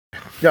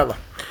Yalla.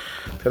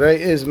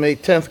 Today is May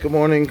 10th. Good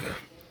morning.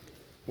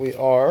 We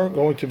are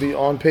going to be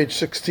on page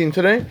 16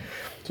 today.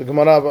 So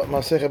Gemara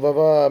Masechet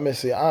Bava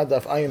Mesi'ah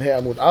Daf Ayin He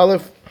Amud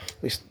Aleph.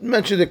 We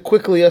mentioned it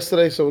quickly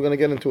yesterday, so we're going to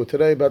get into it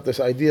today about this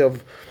idea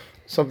of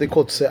something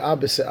called Se'ah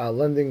B'Se'ah,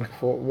 lending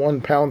for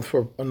 £1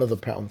 for another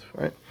pound,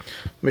 right?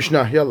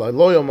 Mishnah, Yalla.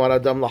 Lo yomar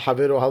adam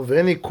lahavero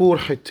halveni kur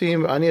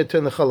hitim ani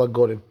eten lecha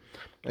lagorim.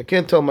 I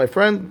can't tell my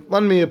friend,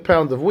 lend me a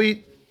pound of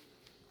wheat.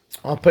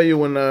 I'll pay you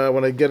when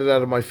I get it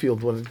out of my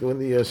field, when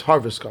the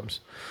harvest comes.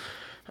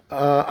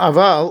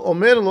 Aval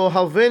omer lo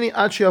halveni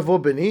ad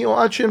she'yavo beni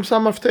or ad she'imsa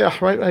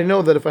mafteach. Right? I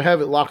know that if I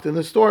have it locked in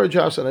the storage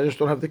house and I just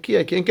don't have the key,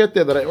 I can't get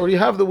there. That I already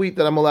have the wheat.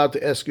 That I'm allowed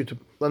to ask you to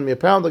lend me a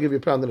pound. I'll give you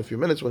a pound in a few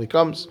minutes when he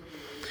comes.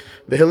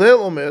 V'hillel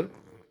omer.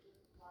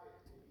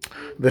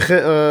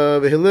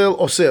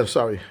 V'hillel oser.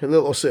 Sorry,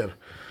 Hillel oser.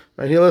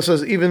 Right? Hillel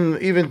says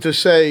even to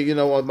say,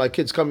 my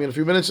kid's coming in a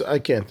few minutes, I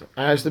can't. It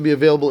has to be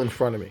available in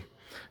front of me.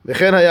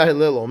 וכן היה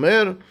הלל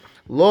אומר,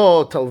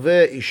 לא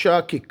תלווה אישה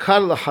כיכר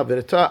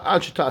לחברתה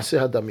עד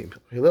שתעשה הדמים.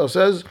 Hillel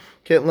says,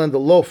 can't lend a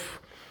loaf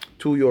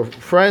to your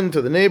friend,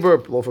 to the neighbor,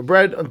 a loaf of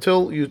bread,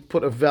 until you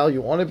put a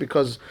value on it,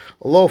 because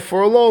a loaf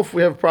for a loaf,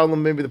 we have a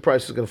problem, maybe the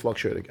price is going to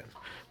fluctuate again.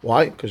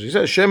 Why? Because he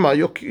says, Shema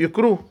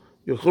yukru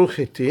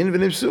chitin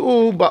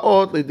v'nimseu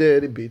ba'ot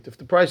lidei ribit. If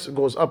the price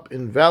goes up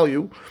in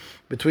value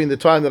between the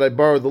time that I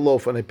borrowed the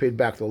loaf and I paid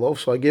back the loaf,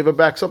 so I gave it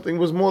back something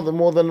was more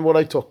than what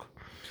I took.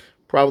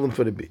 Problem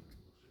for the beat.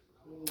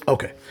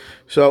 Okay,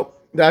 so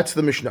that's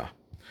the Mishnah.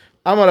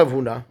 Amar Rav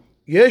Huna,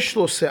 yesh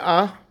lo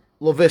se'ah,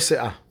 love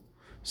se'ah.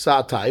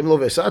 Sa'atayim,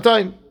 love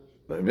sa'atayim.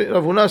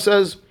 Rav Huna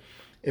says,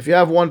 if you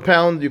have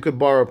 £1, you could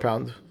borrow a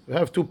pound. If you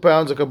have 2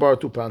 pounds, I could borrow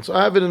 2 pounds. So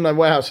I have it in my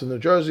warehouse in New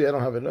Jersey. I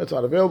don't have it. It's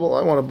not available.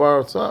 I want to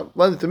borrow it. So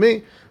lend it to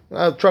me.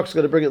 The truck's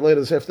going to bring it later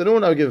this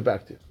afternoon. I'll give it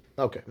back to you.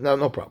 Okay,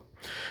 no problem.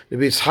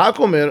 Rabbi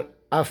Yitzhak omer,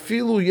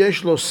 afilu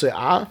yesh lo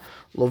se'ah,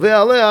 love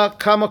alea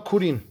kama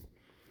kurin.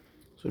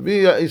 So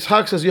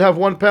Yitzhak says you have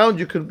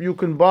 £1, you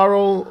can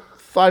borrow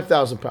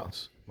 5,000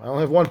 pounds. I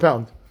only have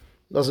 £1.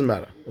 Doesn't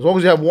matter. As long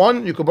as you have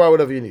one, you can borrow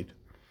whatever you need.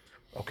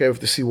 Okay, we have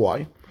to see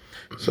why.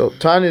 So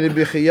Tani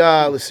Rabbi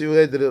Chaya, let's see what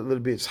they did a little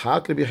bit.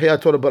 Yitzhak, Rabbi Chaya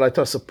taught a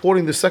baraita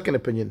supporting the second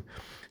opinion.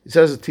 He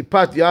says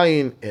tipat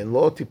yain en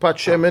lo, tipat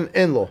shemen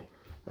en lo.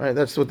 Right,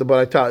 that's what the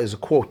baraita is, a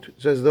quote.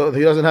 It says though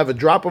he doesn't have a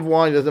drop of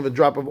wine, he doesn't have a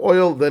drop of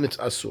oil, then it's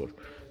asur.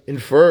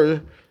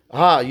 Infer,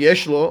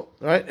 yesh lo,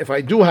 right? If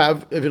I do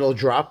have even a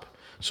drop.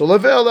 So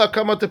leve'ela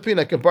kamatapin,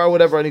 I can borrow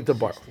whatever I need to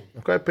borrow.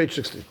 Okay, page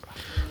 16.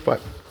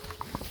 Fine.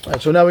 All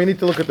right, so now we need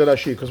to look at the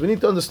Rashi, because we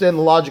need to understand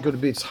the logic of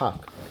the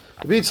Yitzhak.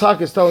 The Yitzhak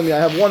is telling me I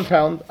have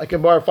 £1, I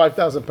can borrow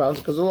 5,000 pounds,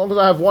 because as long as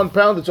I have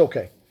 £1, it's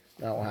okay.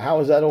 Now,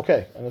 how is that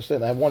okay? I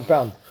understand, I have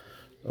 £1.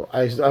 So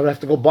I would have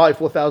to go buy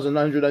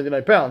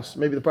 4,999 pounds.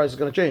 Maybe the price is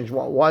going to change.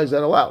 Why is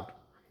that allowed?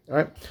 All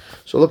right.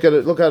 So look at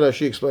it. Look how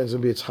she explains the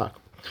Yitzhak.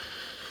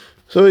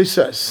 So he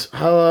says,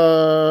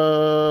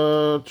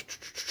 Kama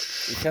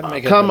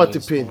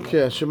tipin.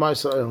 Yeah, Shema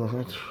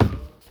Yisrael.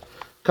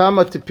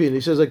 Kama tipin.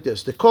 He says like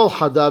this: the kol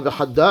hada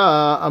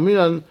v'hada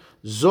aminan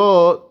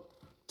zo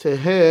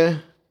tehe.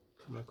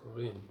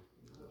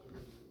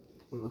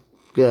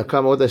 Yeah,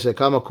 kama. What I say?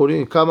 Kama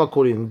korin.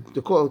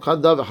 The kol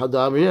hada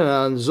v'hada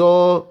aminan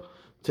zo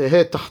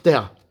tehe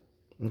tachtea.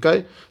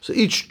 Okay, so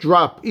each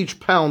drop, each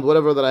pound,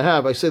 whatever that I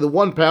have, I say the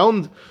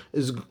 £1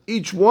 is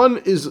each one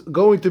is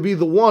going to be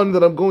the one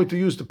that I'm going to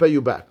use to pay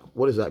you back.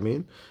 What does that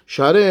mean?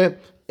 Share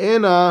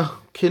ena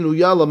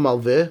kenuya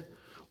malve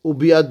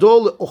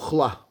ubiadol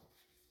ochla.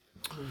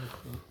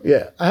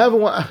 Yeah, I have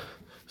one.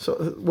 So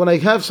when I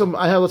have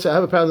let's say I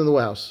have a pound in the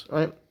warehouse,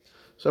 right?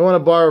 So I want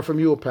to borrow from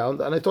you a pound,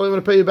 and I told you I'm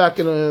going to pay you back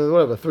in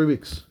 3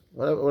 weeks.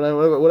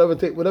 Whatever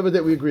date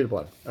we agreed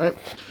upon. Right.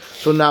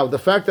 So now the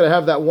fact that I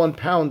have that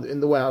 £1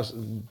 in the warehouse,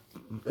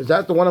 is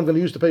that the one I'm going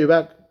to use to pay you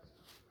back?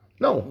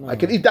 No. I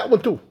can eat that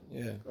one too.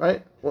 Yeah.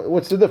 Right.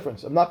 What's the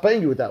difference? I'm not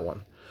paying you with that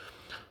one.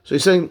 So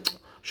he's saying,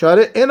 I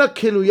don't have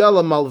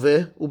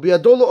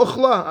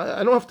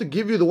to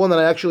give you the one that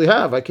I actually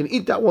have. I can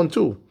eat that one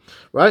too.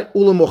 Right.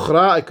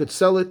 I could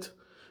sell it.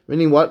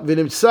 Meaning what? How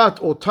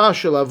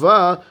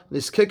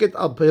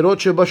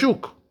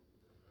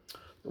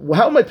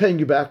am I paying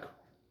you back?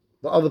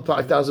 The other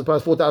 5,000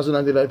 pounds,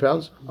 4,099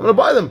 pounds. I'm going to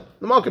buy them in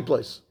the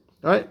marketplace,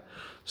 right?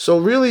 So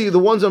really, the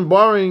ones I'm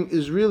borrowing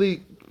is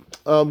really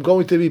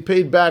going to be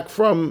paid back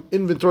from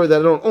inventory that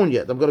I don't own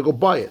yet. I'm going to go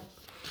buy it.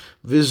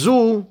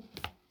 Vizu,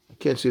 I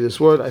can't see this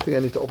word. I think I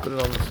need to open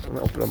it on. I'm going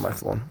to open it on my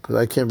phone because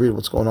I can't read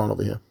what's going on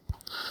over here.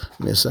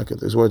 Give me a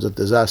second. There's words of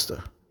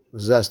disaster.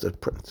 Disaster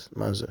print.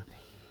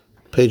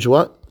 Page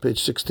what?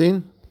 Page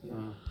 16?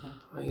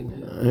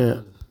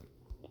 Yeah.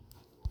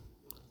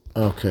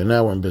 Okay,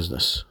 now we're in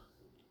business.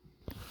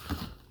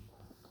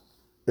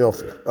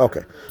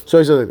 Okay, so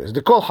he says like this: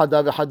 the kol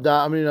hada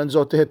v'hada aminan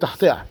zot tehe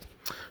tachtea.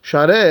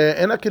 Shareh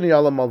ena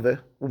kiniyala malve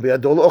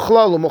ubiadol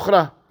ochla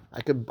u'mochra.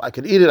 I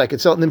could eat it. I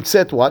could sell it.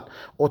 Nimtzet what?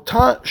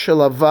 Ota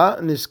shelava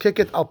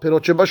niskeket al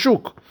perot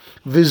shebashuk.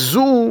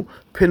 Vizu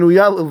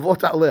penuya l'vot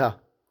aleha.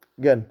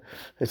 Again,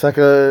 it's like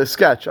a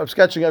sketch. I'm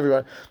sketching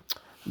everywhere.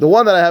 The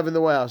one that I have in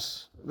the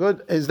warehouse,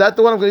 Good. Is that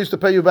the one I'm going to use to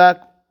pay you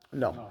back?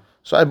 No.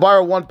 So I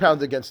borrow 1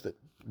 pound against it.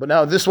 But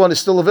now this one is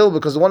still available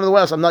because the one in the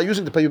West I'm not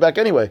using to pay you back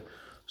anyway.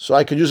 So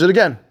I could use it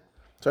again.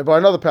 So I borrow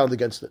another pound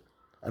against it.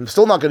 I'm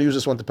still not going to use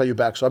this one to pay you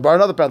back. So I borrow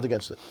another pound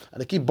against it.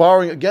 And I keep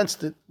borrowing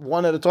against it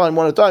one at a time,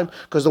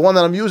 because the one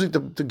that I'm using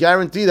to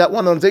guarantee that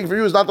one that I'm taking for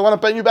you is not the one I'm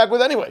paying you back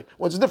with anyway.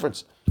 What's the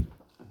difference?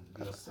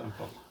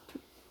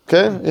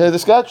 Okay? You hear the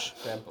sketch?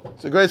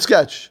 It's a great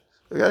sketch.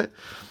 Okay?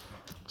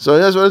 So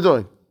here's what I'm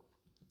doing.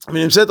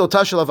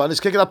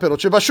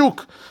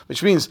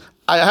 Which means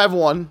I have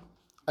one,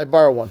 I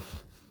borrow one.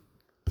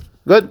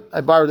 Good?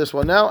 I borrow this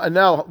one now, and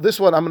now this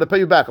one I'm going to pay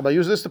you back. Am I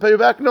use this to pay you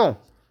back? No.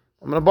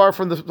 I'm going to borrow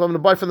from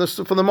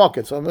the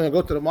market. So I'm going to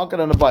go to the market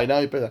and I'm going to buy. Now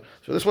you pay that.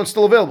 So this one's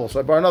still available. So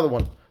I borrow another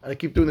one. And I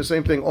keep doing the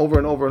same thing over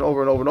and over and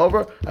over and over and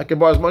over. I can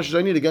borrow as much as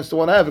I need against the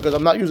one I have because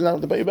I'm not using that one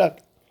to pay you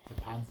back.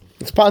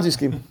 It's Ponzi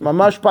scheme.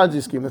 Mamash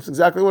Ponzi scheme. That's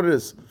exactly what it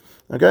is.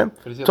 Okay?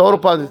 Total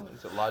Ponzi.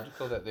 Is it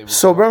logical that they would...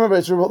 So remember,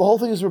 the whole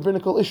thing is a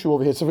rabbinical issue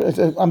over here. So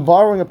I'm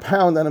borrowing a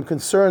pound and I'm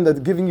concerned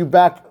that giving you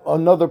back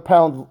another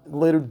pound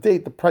later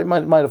date, the price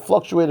might have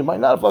fluctuated, might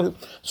not have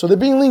fluctuated. So they're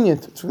being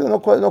lenient. It's no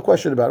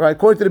question about it. Right?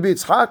 According to the Rabbi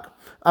Yitzchak,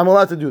 I'm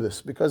allowed to do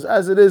this because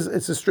as it is,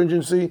 it's a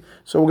stringency.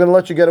 So we're going to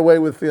let you get away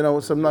with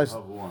some nice.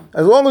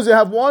 As long as you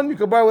have one, you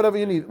can buy whatever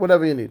you need.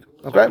 Okay.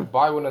 So I can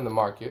buy one in the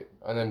market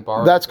and then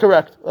borrow. That's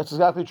correct. That's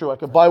exactly true. I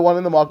can buy one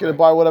in the market and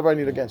buy whatever I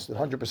need against it.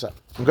 100%.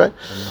 Okay.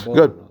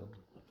 Good.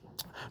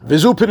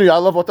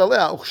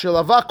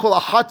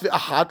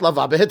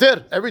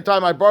 Every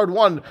time I borrowed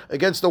one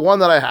against the one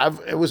that I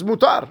have, it was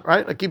mutar,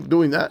 right? I keep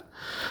doing that.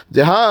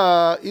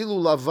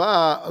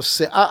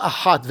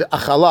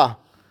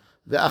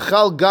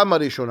 ואכל גם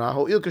הראשונה,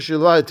 הואיל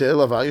כשלווה היטל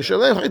לווה,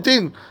 ישלם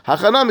חיטין.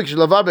 הכנה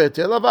מכשלווה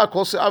בהיטל לווה,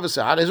 כל שעה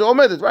ושעה, is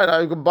omitted, right?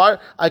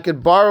 I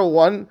could borrow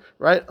one,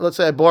 right? Let's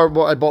say I bought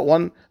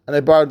one, and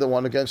I borrowed the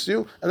one against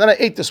you, and then I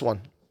ate this one.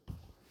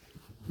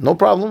 No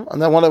problem. And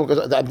then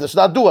that's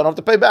not due, I don't have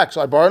to pay back, so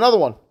I borrow another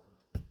one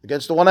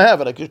against the one I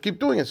have, and I can keep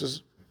doing it. So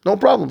no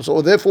problem.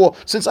 So therefore,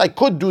 since I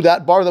could do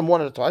that, borrow them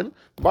one at a time,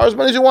 borrow as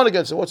many as you want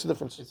against it. What's the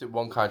difference? Is it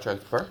one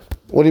contract per?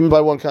 What do you mean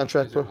by one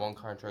contract per? Is it one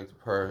contract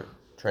per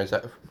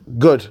transaction?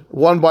 Good.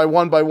 One by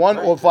one,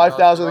 right, or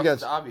 5,000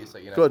 against. It's obvious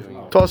that you're not good. doing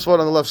it. Tosfot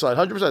on the left side.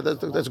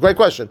 100%. That's a great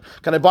question.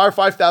 Can I borrow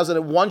 5,000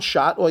 at one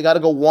shot, or you got to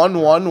go 1,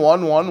 1,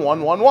 1, 1,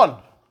 1, 1, 1?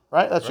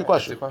 Right? That's your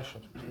question. That's the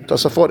question.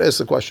 Tosfot is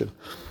the question.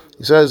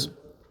 He says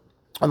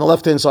on the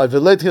left hand side,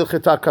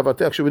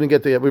 actually we didn't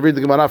get there yet. We read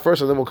the Gemara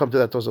first, and then we'll come to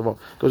that Tosfot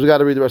because we got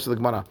to read the rest of the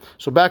Gemara.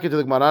 So back into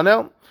the Gemara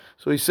now.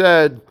 So he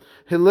said,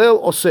 Hillel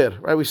Oser.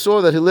 Right? We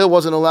saw that Hillel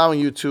wasn't allowing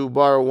you to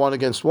borrow one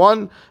against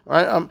one.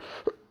 Right?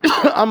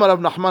 Amar Rav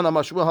Nachman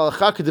Amashmuel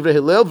Halacha K'divrei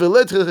Hillel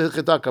V'led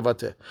Chita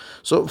Kavateh.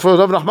 So for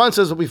Rav Nachman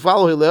says that we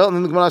follow Hillel, and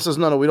then the Gemara says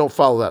no, we don't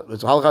follow that.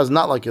 Halacha is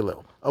not like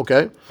Hillel.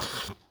 Okay.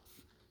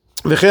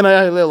 וכן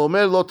היה הלל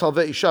אומר לא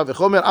תלווה אישה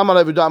וחומר אמר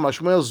רבי יהודה אמר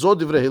שמואל זו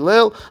דברי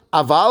הלל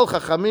אבל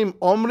חכמים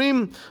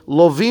אומרים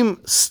לווים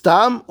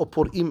סתם או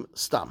פורעים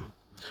סתם.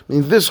 I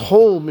mean, this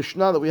whole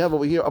Mishnah that we have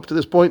over here up to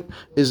this point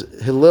is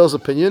Hillel's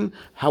opinion.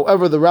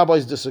 However, the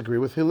rabbis disagree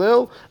with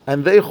Hillel,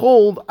 and they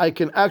hold I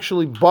can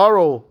actually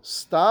borrow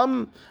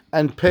stam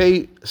and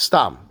pay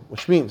stam,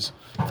 which means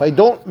if I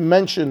don't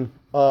mention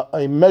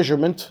a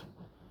measurement,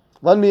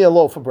 lend me a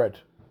loaf of bread,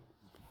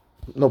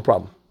 no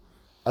problem.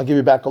 I'll give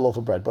you back a loaf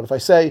of bread. But if I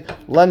say,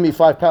 lend me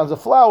 5 pounds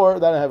of flour,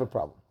 then I have a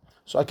problem.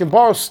 So I can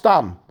borrow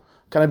stam.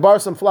 Can I borrow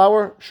some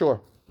flour? Sure.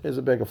 Here's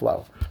a bag of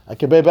flour. I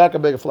can pay back a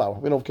bag of flour.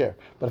 We don't care.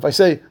 But if I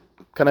say,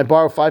 can I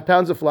borrow 5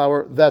 pounds of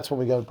flour? That's when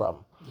we get a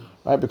problem.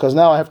 Right? Because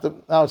now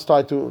it's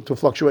tied to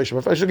fluctuation.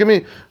 If I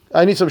should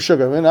I need some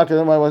sugar.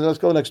 Let's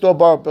go next door,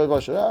 borrow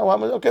sugar.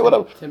 Okay,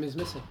 whatever. Tim is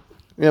missing.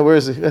 Yeah, where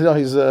is he? No,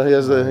 he's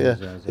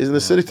in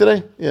the city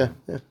today? Yeah.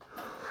 We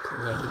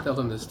have to tell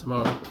him this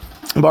tomorrow.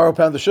 Borrow a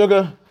pound of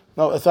sugar.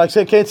 No, if I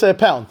can't say a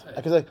pound,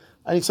 I can say,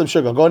 I need some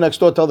sugar. Go next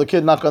door, tell the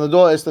kid, knock on the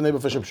door, ask the neighbor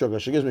for some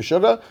sugar. She gives me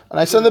sugar, and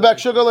I send her back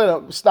sugar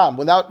later. Stam,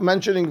 without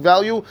mentioning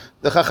value,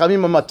 the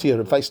chachamim are matir.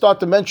 If I start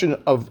to mention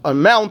of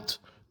amount,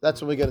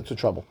 that's when we get into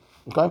trouble.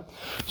 Okay?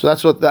 So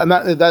that's what,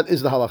 that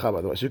is the halakha, by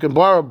the way. So you can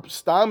borrow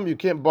stam, you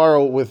can't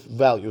borrow with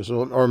values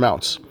or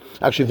amounts.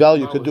 Actually,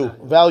 value could do.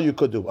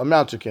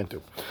 Amounts you can't do.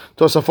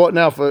 Tosafot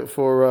now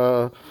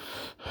for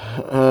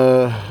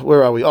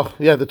where are we? Oh,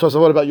 yeah, the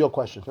Tosafot about your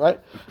question, right?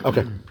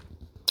 Okay.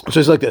 So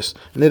it's like this.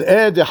 We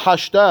hold like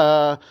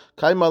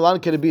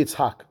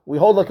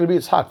Rabbi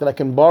Yitzchak that I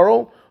can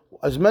borrow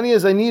as many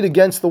as I need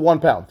against the 1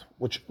 pound,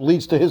 which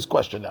leads to his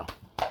question now.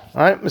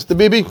 All right, Mr.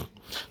 Bibi?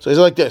 So he's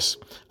like this.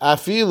 Right?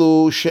 The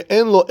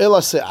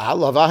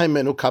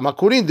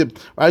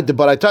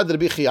Baraita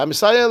Rabbi Chia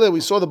Misayele,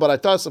 we saw the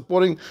Baraita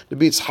supporting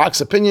Rabbi Yitzchak's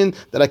opinion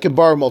that I can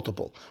borrow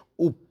multiple.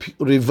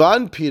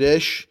 Rivan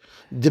Piresh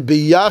de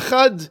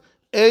biyachad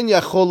en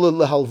yachol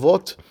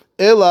lehalvot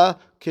ela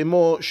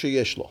kemo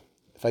sheyesh lo.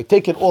 If I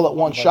take it all at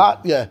one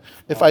shot, yeah.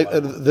 If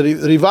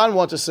the Rivan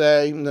want to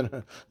say,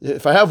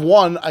 if I have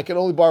one, I can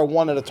only borrow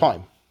one at a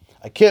time.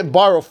 I can't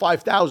borrow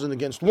 5,000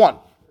 against one.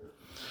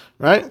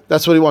 Right?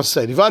 That's what he wants to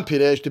say. Divan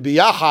piresh to be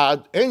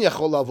yachad en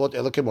yachol lavot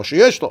ela kemo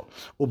sheyesh lo.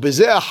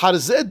 Ubezeh achar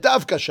zeh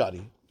davka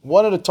shari.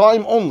 One at a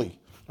time only.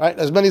 Right?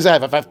 As many as I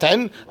have. If I have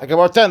 10, I can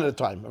borrow 10 at a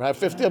time. If I have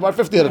 50, I borrow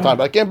 50 at a time.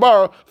 But I can't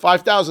borrow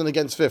 5,000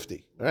 against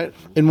 50. Right?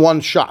 In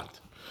one shot.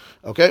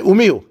 Okay?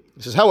 Umiu.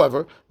 He says,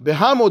 however,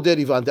 behamo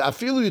derivan de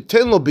afilu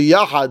yiten lo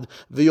biyachad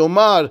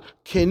v'yomar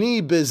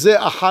keni bezeh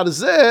achar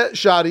zeh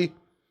shari.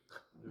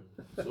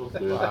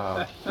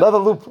 Wow. Another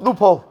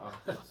loophole.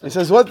 He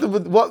says, what?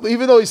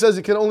 Even though he says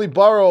you can only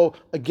borrow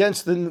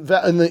against in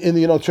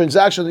the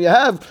transaction that you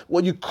have,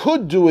 what you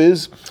could do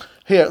is,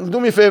 here, do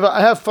me a favor.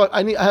 I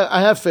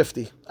have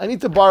 50. I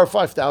need to borrow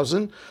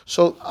 5,000.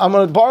 So I'm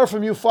going to borrow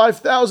from you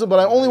 5,000, but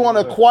I only want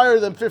to acquire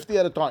them 50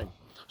 at a time.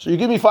 So you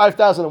give me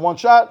 5,000 in one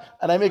shot,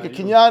 and I make a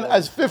kinyan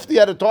as 50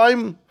 at a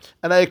time,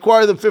 and I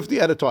acquire them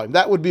 50 at a time.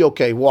 That would be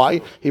okay.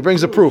 Why? He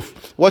brings a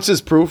proof. What's his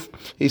proof?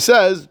 He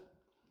says,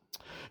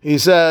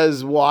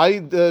 why?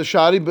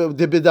 Shari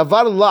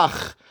bedavar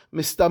lach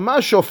mistama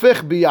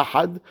shofech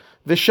biyahad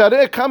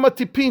v'shareh kama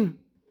tipin.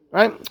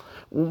 Right?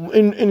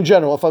 In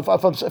general,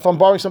 if I'm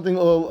borrowing something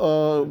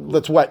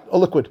that's wet, a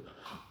liquid,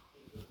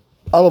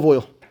 olive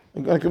oil.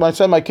 I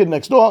send my kid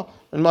next door,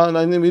 and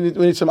we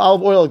need some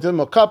olive oil. I give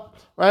him a cup,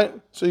 right?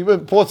 So you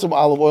pour some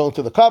olive oil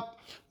into the cup.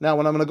 Now,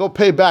 when I'm going to go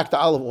pay back the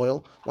olive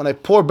oil, when I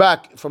pour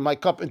back from my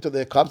cup into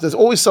their cup, there's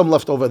always some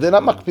left over. They're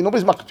not makpid.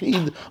 Nobody's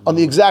makpid on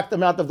the exact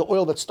amount of the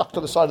oil that's stuck to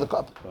the side of the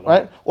cup,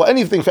 right? Or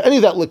anything, for any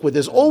of that liquid,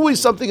 there's always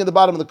something in the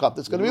bottom of the cup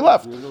that's going to be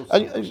left.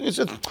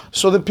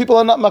 So the people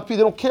are not makpid, they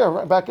don't care,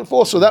 right? Back and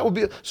forth. So that would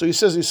be, so he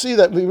says, you see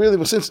that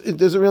since it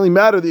doesn't really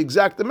matter the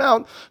exact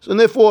amount, so and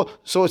therefore,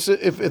 so it's,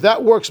 if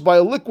that works by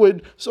a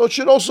liquid, so it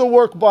should also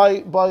work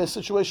by a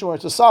situation where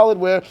it's a solid,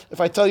 where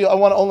if I tell you I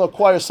want to only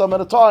acquire some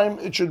at a time,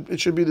 it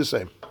should be the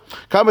same.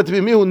 כמה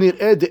תבימי הוא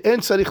נראה דאין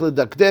צריך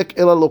לדקדק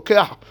אלא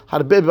לוקח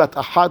הרבה בבת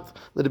אחת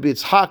לרבי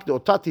יצחק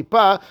לאותה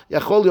טיפה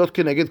יכול להיות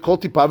כנגד כל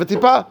טיפה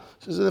וטיפה.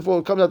 So therefore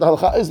it comes out the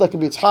halacha is like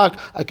Rabbi Yitzchak.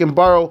 I can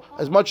borrow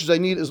as much as I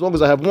need as long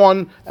as I have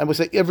one, and we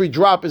say every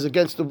drop is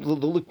against the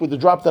liquid, the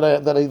drop that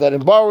I'm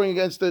borrowing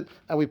against it,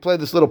 and we play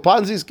this little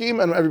Ponzi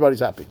scheme and everybody's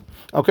happy.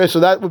 Okay, so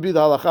that would be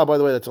the halacha, by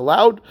the way, that's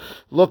allowed.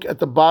 Look at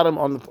the bottom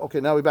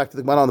now we're back to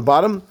the Gemara on the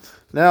bottom.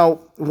 Now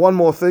one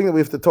more thing that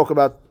we have to talk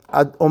about.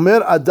 אומר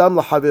אדם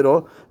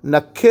לחברו,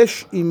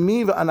 נקש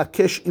עמי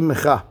ואנקש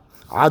עמך.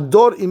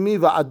 עדור עמי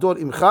ועדור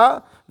עמך,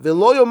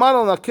 ולא יאמר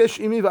לו נקש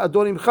עמי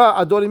ועדור עמך,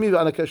 עדור עמי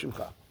ואנקש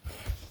עמך.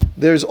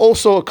 There's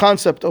also a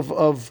concept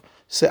of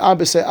se'ah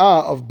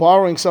b'se'ah, of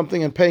borrowing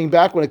something and paying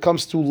back when it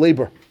comes to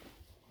labor.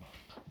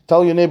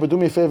 Tell your neighbor, do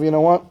me a favor, you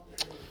know what?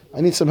 I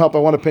need some help, I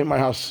want to paint my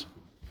house.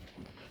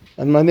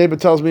 And my neighbor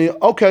tells me,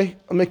 okay,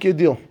 I'll make you a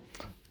deal.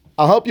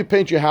 I'll help you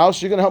paint your house,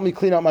 you're going to help me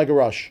clean out my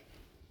garage.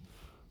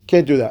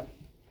 Can't do that.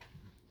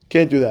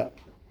 Can't do that.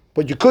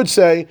 But you could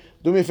say,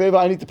 do me a favor,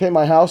 I need to paint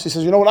my house. He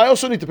says, you know what, I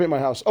also need to paint my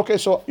house. Okay,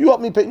 so you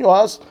help me paint your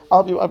house,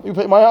 I'll help you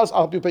paint my house, I'll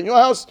help you paint your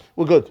house,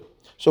 we're good.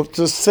 So if it's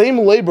the same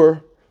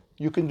labor,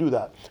 you can do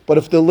that. But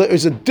if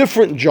there's a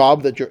different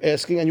job that you're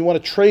asking and you want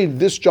to trade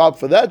this job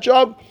for that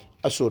job,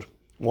 asur.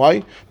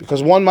 Why?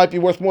 Because one might be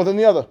worth more than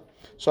the other.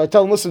 So I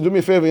tell him, listen, do me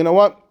a favor, you know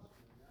what?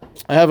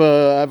 I have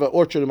an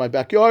orchard in my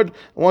backyard.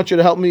 I want you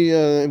to help me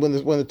when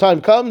the time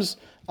comes.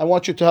 I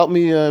want you to help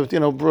me,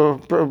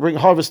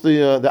 harvest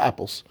the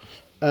apples.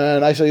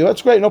 And I say,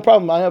 that's great, no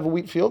problem. I have a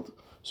wheat field,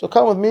 so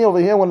come with me over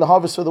here when the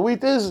harvest for the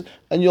wheat is,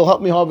 and you'll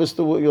help me harvest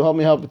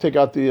take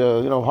out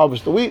the,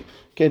 harvest the wheat.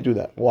 Can't do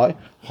that. Why?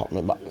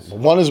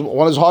 One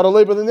is harder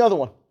labor than the other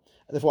one,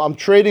 and therefore I'm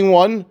trading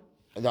one.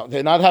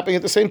 They're not happening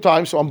at the same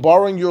time, so I'm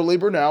borrowing your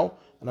labor now,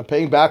 and I'm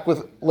paying back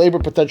with labor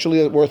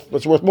potentially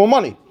that's worth more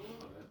money.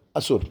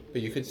 Asur.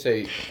 But you could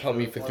say, help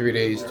me for 3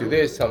 days do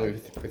this, help me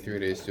for 3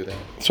 days do that.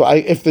 So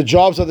if the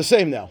jobs are the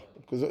same now,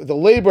 because the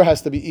labor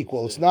has to be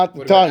equal, it's not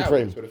the time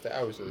frame. What if the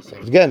hours are the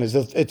same? Again, is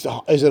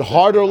it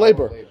harder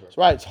labor? That's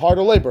right, it's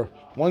harder labor.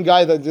 One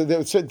guy,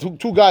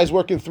 two guys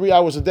working 3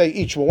 hours a day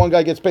each. Well, one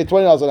guy gets paid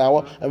 $20 an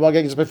hour, and one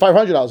guy gets paid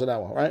 $500 an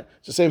hour. Right?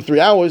 It's the same 3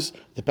 hours.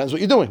 Depends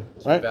what you're doing.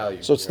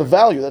 Right? So it's the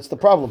value. That's the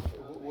problem.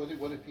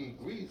 What if he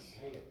agrees?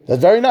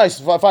 That's very nice.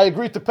 If I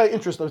agree to pay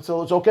interest,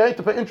 so it's okay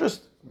to pay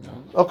interest?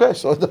 Okay,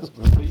 so it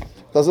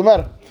doesn't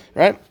matter,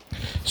 right?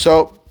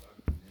 So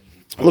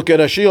look at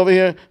Ashi over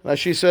here.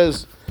 Ashi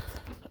says,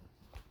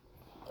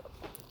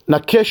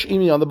 Nakesh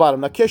imi on the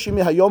bottom. Nakesh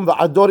imi hayom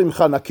va'ador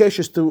imcha. Nakesh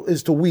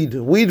is to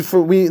weed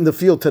for me in the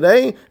field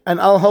today, and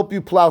I'll help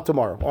you plow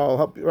tomorrow. I'll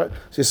help you, right?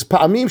 So says,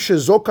 Pa'amim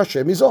shezo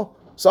kashem izo.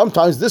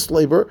 Sometimes this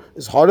labor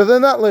is harder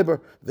than that labor.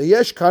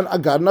 V'yesh kan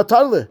agar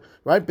natarle.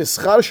 Right?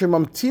 B'schar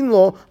shemamtin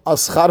lo al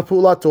schar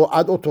pu'ulato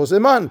ad oto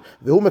zeman.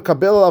 V'hu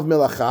mekabel alav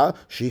melacha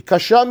shehi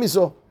kasha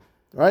mizo.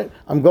 Right?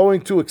 I'm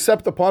going to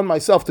accept upon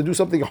myself to do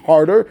something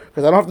harder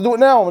because I don't have to do it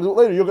now. I'm going to do it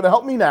later. You're going to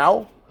help me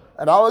now,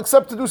 and I'll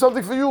accept to do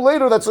something for you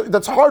later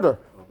that's harder.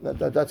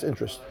 That's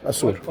interest.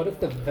 Asur. What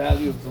if the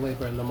value of the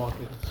labor in the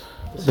market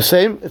is the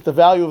same? If the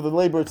value of the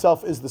labor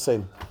itself is the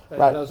same.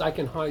 Right. I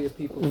can hire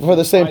people For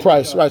the same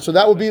price, right? So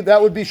that would be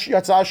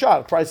yatzah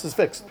shar. Price is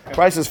fixed.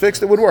 Price is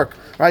fixed. It would work,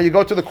 right? You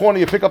go to the corner,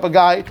 you pick up a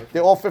guy.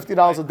 They're all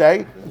 $50 a day.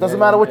 It doesn't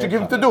matter what you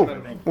give him to do.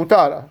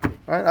 Mutara,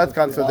 right? That's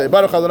kind of the day.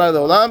 Baruch Adonai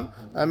Leolam.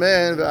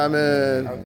 Amen. Amen.